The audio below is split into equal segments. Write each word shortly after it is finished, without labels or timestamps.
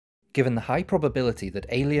Given the high probability that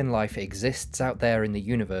alien life exists out there in the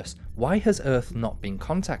universe, why has Earth not been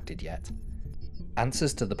contacted yet?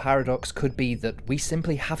 Answers to the paradox could be that we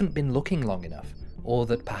simply haven't been looking long enough, or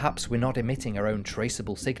that perhaps we're not emitting our own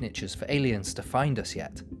traceable signatures for aliens to find us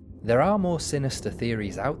yet. There are more sinister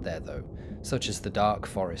theories out there though, such as the Dark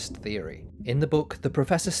Forest theory. In the book, the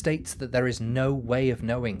professor states that there is no way of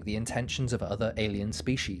knowing the intentions of other alien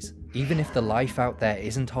species. Even if the life out there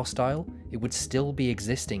isn't hostile, it would still be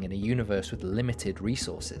existing in a universe with limited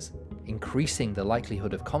resources, increasing the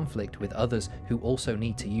likelihood of conflict with others who also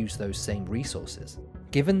need to use those same resources.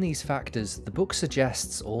 Given these factors, the book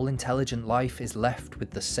suggests all intelligent life is left with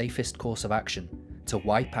the safest course of action, to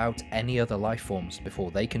wipe out any other life forms before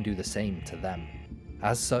they can do the same to them.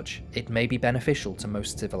 As such, it may be beneficial to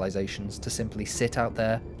most civilizations to simply sit out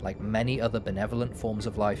there like many other benevolent forms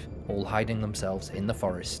of life, all hiding themselves in the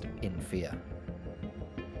forest in fear.